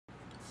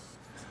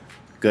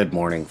Good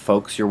morning,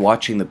 folks. You're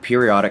watching the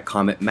periodic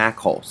comet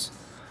Machholz.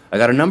 I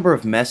got a number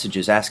of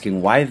messages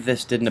asking why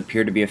this didn't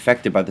appear to be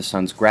affected by the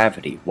sun's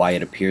gravity, why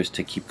it appears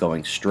to keep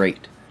going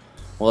straight.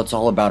 Well, it's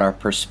all about our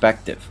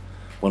perspective.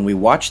 When we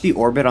watch the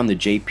orbit on the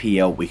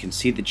JPL, we can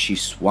see that she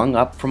swung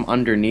up from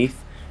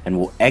underneath and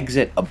will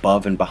exit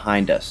above and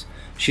behind us.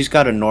 She's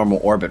got a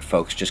normal orbit,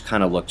 folks, just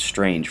kind of looked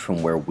strange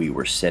from where we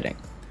were sitting.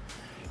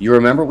 You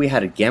remember we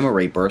had a gamma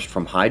ray burst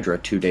from Hydra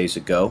 2 days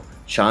ago.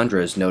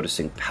 Chandra is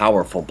noticing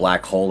powerful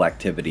black hole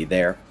activity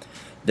there.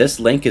 This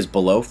link is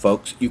below,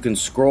 folks. You can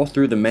scroll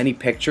through the many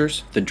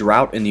pictures. The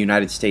drought in the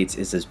United States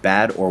is as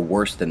bad or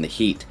worse than the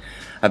heat.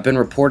 I've been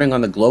reporting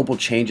on the global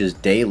changes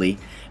daily,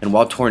 and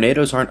while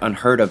tornadoes aren't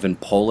unheard of in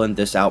Poland,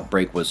 this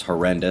outbreak was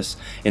horrendous.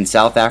 In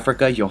South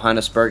Africa,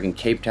 Johannesburg and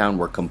Cape Town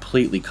were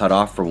completely cut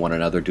off from one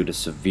another due to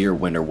severe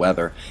winter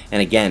weather,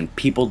 and again,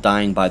 people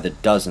dying by the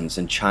dozens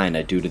in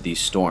China due to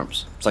these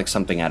storms. It's like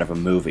something out of a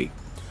movie.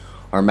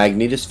 Our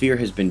magnetosphere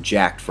has been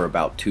jacked for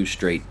about 2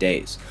 straight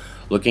days.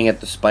 Looking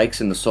at the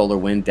spikes in the solar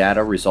wind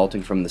data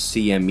resulting from the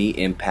CME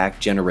impact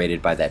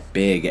generated by that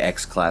big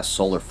X-class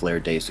solar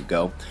flare days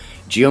ago,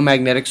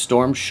 geomagnetic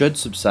storms should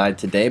subside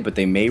today, but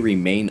they may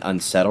remain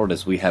unsettled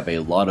as we have a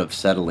lot of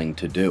settling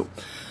to do.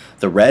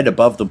 The red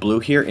above the blue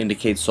here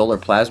indicates solar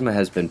plasma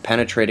has been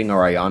penetrating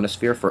our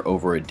ionosphere for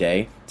over a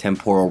day.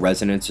 Temporal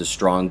resonance is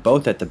strong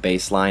both at the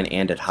baseline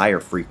and at higher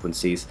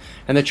frequencies,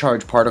 and the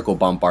charged particle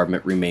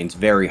bombardment remains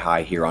very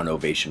high here on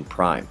Ovation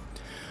Prime.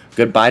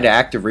 Goodbye to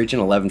active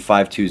region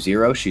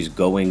 11520. She's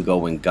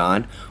going,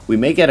 gone. We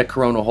may get a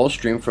coronal hole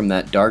stream from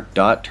that dark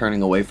dot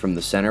turning away from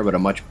the center, but a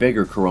much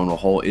bigger coronal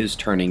hole is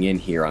turning in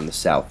here on the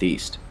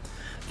southeast.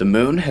 The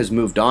moon has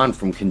moved on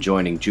from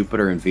conjoining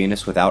Jupiter and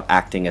Venus without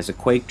acting as a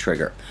quake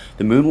trigger.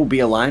 The moon will be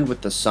aligned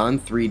with the sun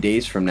 3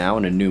 days from now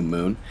in a new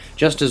moon,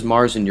 just as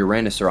Mars and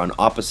Uranus are on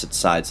opposite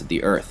sides of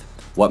the Earth.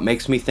 What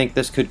makes me think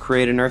this could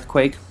create an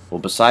earthquake? Well,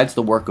 besides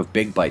the work of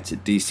big bytes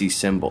at DC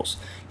Symbols,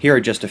 here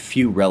are just a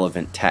few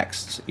relevant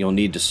texts. You'll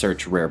need to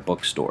search rare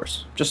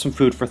bookstores. Just some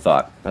food for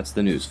thought. That's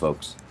the news,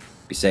 folks.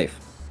 Be safe.